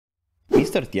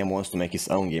Mr. TM wants to make his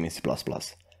own game in C++.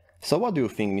 So what do you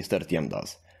think Mr. TM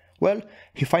does? Well,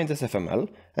 he finds SFML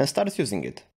and starts using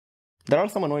it. There are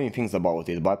some annoying things about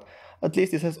it, but at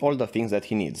least it has all the things that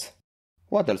he needs.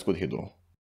 What else could he do?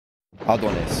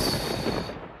 Adonis.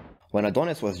 When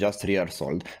Adonis was just 3 years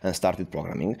old and started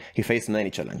programming, he faced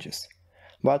many challenges.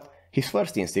 But his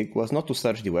first instinct was not to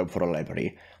search the web for a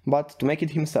library, but to make it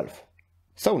himself.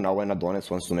 So now when Adonis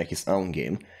wants to make his own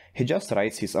game, he just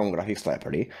writes his own graphics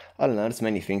library and learns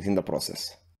many things in the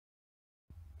process.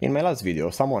 In my last video,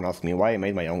 someone asked me why I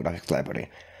made my own graphics library,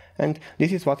 and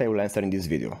this is what I will answer in this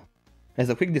video. As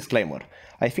a quick disclaimer,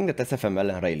 I think that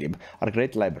SFML and Railib are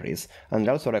great libraries, and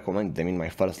I also recommend them in my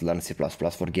first Learn C++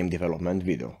 for game development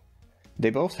video. They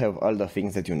both have all the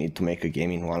things that you need to make a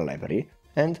game in one library,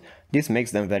 and this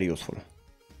makes them very useful.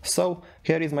 So,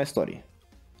 here is my story.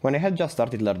 When I had just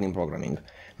started learning programming,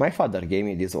 my father gave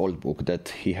me this old book that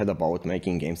he had about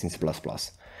making games in C++,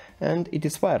 and it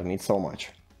inspired me so much.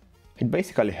 It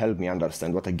basically helped me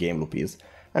understand what a game loop is,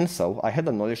 and so I had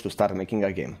the knowledge to start making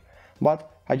a game,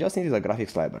 but I just needed a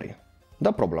graphics library.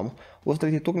 The problem was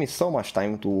that it took me so much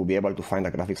time to be able to find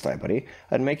a graphics library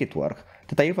and make it work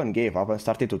that I even gave up and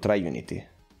started to try Unity.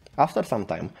 After some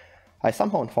time, I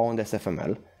somehow found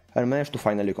SFML and managed to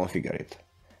finally configure it.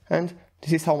 And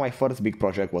this is how my first big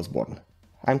project was born.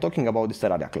 I'm talking about this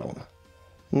Terraria clone.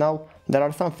 Now, there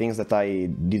are some things that I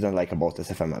didn't like about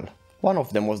SFML. One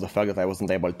of them was the fact that I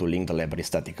wasn't able to link the library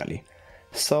statically.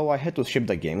 So I had to ship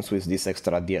the games with these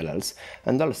extra DLLs,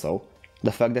 and also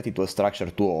the fact that it was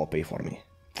structured too OP for me.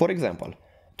 For example,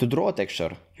 to draw a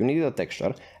texture, you needed a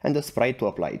texture and a sprite to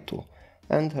apply it to,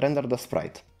 and render the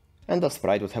sprite. And the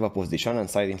sprite would have a position and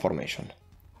size information.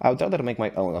 I would rather make my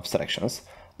own abstractions,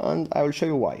 and I will show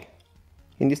you why.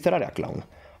 In this Terraria clone,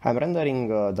 I'm rendering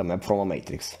the map from a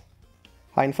matrix.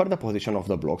 I infer the position of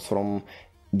the blocks from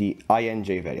the I and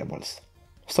j variables,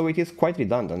 so it is quite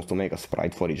redundant to make a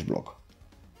sprite for each block.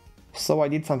 So I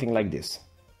did something like this.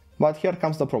 But here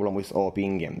comes the problem with OOP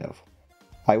in gamedev.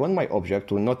 I want my object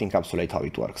to not encapsulate how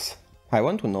it works. I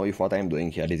want to know if what I am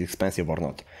doing here is expensive or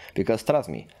not, because trust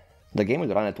me, the game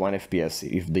will run at 1 FPS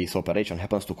if this operation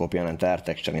happens to copy an entire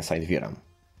texture inside VRAM.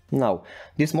 Now,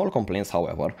 these small complaints,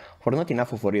 however, were not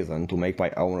enough of a reason to make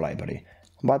my own library,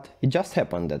 but it just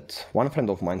happened that one friend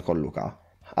of mine called Luca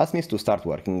asked me to start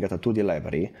working at a 2D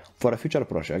library for a future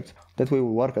project that we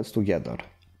will work at together.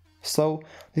 So,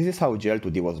 this is how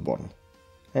GL2D was born.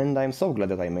 And I'm so glad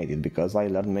that I made it because I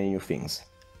learned many new things.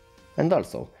 And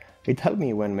also, it helped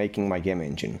me when making my game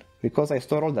engine, because I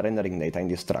store all the rendering data in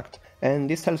this struct, and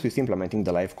this helps with implementing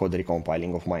the live code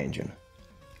recompiling of my engine.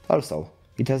 Also,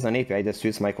 it has an API that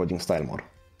suits my coding style more.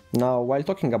 Now, while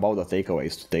talking about the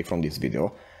takeaways to take from this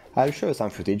video, I'll show you some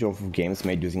footage of games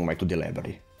made using my 2D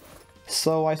library.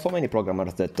 So I saw many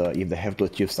programmers that if they have to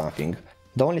achieve something,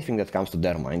 the only thing that comes to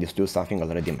their mind is to use something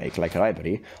already made, like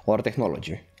library or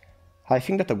technology. I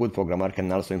think that a good programmer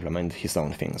can also implement his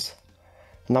own things.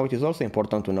 Now, it is also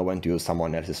important to know when to use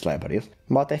someone else's libraries,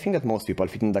 but I think that most people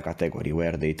fit in the category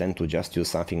where they tend to just use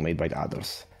something made by the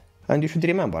others. And you should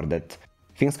remember that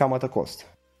things come at a cost.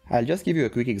 I'll just give you a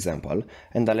quick example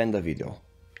and I'll end the video.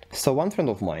 So one friend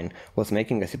of mine was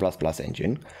making a C++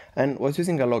 engine and was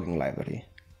using a logging library.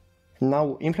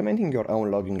 Now, implementing your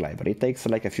own logging library takes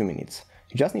like a few minutes.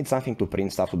 You just need something to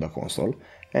print stuff to the console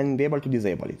and be able to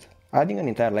disable it. Adding an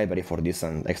entire library for this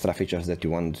and extra features that you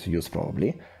want to use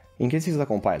probably increases the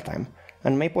compile time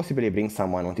and may possibly bring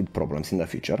some unwanted problems in the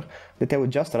future that I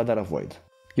would just rather avoid.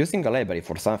 Using a library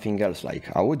for something else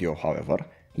like audio, however,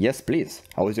 yes please,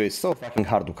 audio is so fucking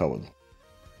hard to code.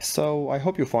 So I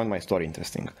hope you found my story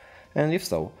interesting, and if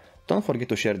so, don't forget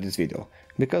to share this video,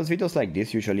 because videos like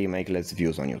this usually make less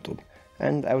views on YouTube,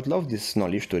 and I would love this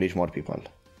knowledge to reach more people.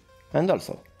 And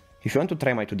also, if you want to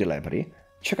try my 2D library,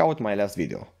 check out my last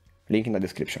video, link in the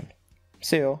description.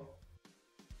 See you!